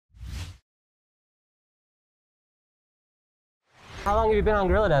How long have you been on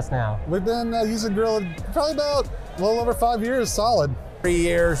GorillaDesk now? We've been using Gorilla probably about a little over 5 years solid. 3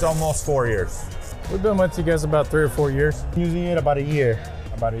 years, almost 4 years. We've been with you guys about 3 or 4 years. Using it about a year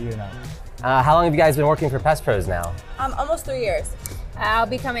now. How long have you guys been working for Pest Pros now? Almost 3 years. I'll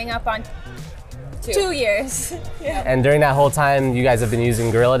be coming up on 2 years. Yeah. And during that whole time, you guys have been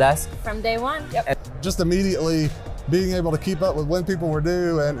using GorillaDesk? From day one. Yep. Just immediately being able to keep up with when people were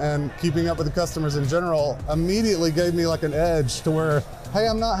due and keeping up with the customers in general immediately gave me like an edge to where, hey,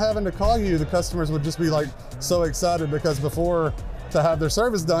 I'm not having to call you. The customers would just be like so excited, because before, to have their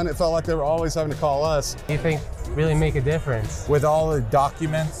service done, it felt like they were always having to call us. Do you think really make a difference? With all the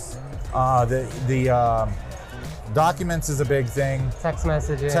documents, documents is a big thing. Text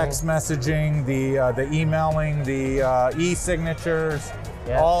messaging. The emailing, the e-signatures,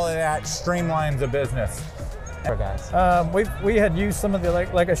 all of that streamlines the business. For guys. We had used some of the,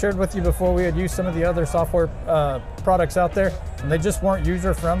 like I shared with you before, we had used some of the other software products out there, and they just weren't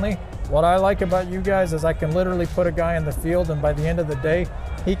user friendly. What I like about you guys is I can literally put a guy in the field, and by the end of the day,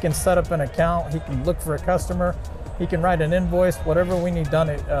 he can set up an account, he can look for a customer, he can write an invoice, whatever we need done,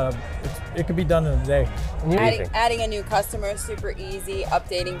 it can be done in a day. Adding a new customer is super easy,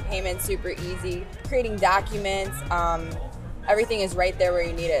 updating payments super easy, creating documents, everything is right there where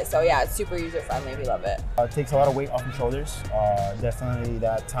you need it. So yeah, it's super user friendly, we love it. It takes a lot of weight off your shoulders. Definitely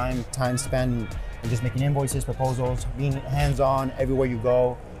that time spent in just making invoices, proposals, being hands-on everywhere you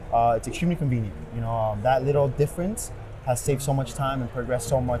go. It's extremely convenient. You know, that little difference has saved so much time and progressed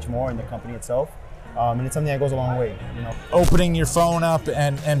so much more in the company itself. And it's something that goes a long way, you know. Opening your phone up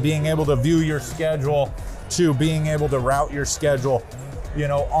and being able to view your schedule, to being able to route your schedule, you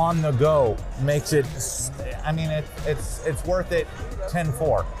know, on the go makes it, I mean, it's worth it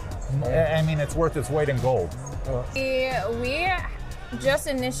 10-4. I mean, it's worth its weight in gold. We just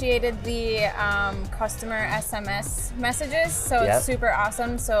initiated the customer SMS messages, so it's super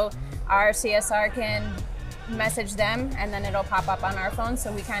awesome. So our CSR can message them and then it'll pop up on our phone,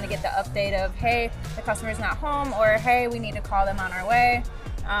 so we kind of get the update of, hey, the customer's not home, or hey, we need to call them on our way.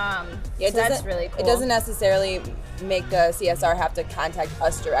 So that's really cool. It doesn't necessarily make the CSR have to contact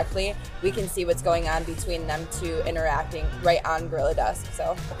us directly. We can see what's going on between them two interacting right on GorillaDesk.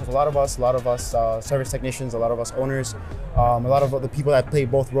 So a lot of us service technicians, a lot of us owners, a lot of the people that play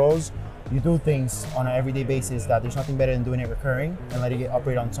both roles, you do things on an everyday basis that there's nothing better than doing it recurring and letting it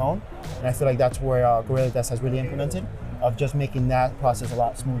operate on its own. And I feel like that's where GorillaDesk has really implemented, of just making that process a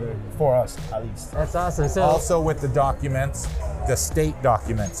lot smoother for us, at least. That's awesome. So also with the documents, the state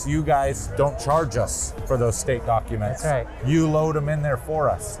documents, you guys don't charge us for those state documents. That's right. You load them in there for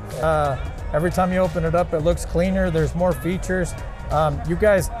us. Every time you open it up, it looks cleaner, there's more features. You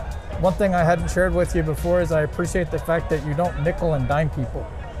guys, one thing I hadn't shared with you before is I appreciate the fact that you don't nickel and dime people.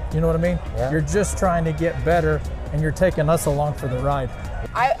 You know what I mean? Yeah. You're just trying to get better, and you're taking us along for the ride.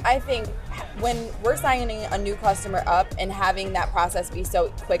 I think when we're signing a new customer up and having that process be so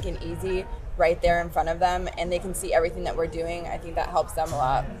quick and easy right there in front of them, and they can see everything that we're doing, I think that helps them a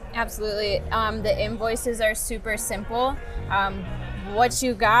lot. Absolutely. The invoices are super simple. What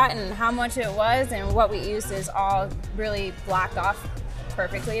you got and how much it was and what we used is all really blocked off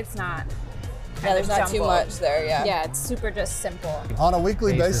perfectly. It's not. Yeah, there's not too much there, yeah. Yeah, it's super just simple. On a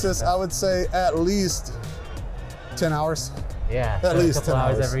weekly basis, I would say at least 10 hours. Yeah, at least 10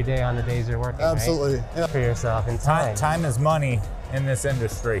 hours every day on the days you're working. Absolutely. Right? Yeah. For yourself and time. Time is money in this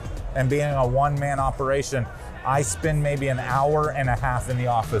industry. And being a one-man operation, I spend maybe an hour and a half in the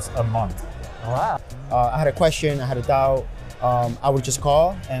office a month. Oh, wow. I had a question, I had a doubt. I would just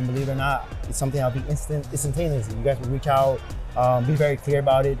call, and believe it or not, it's something I'll be instantaneously. You guys would reach out, be very clear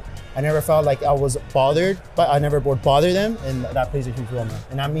about it. I never felt like I was bothered, but I never would bother them, and that plays a huge role, man.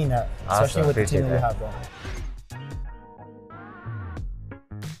 And I mean that, especially with the team that we have, though.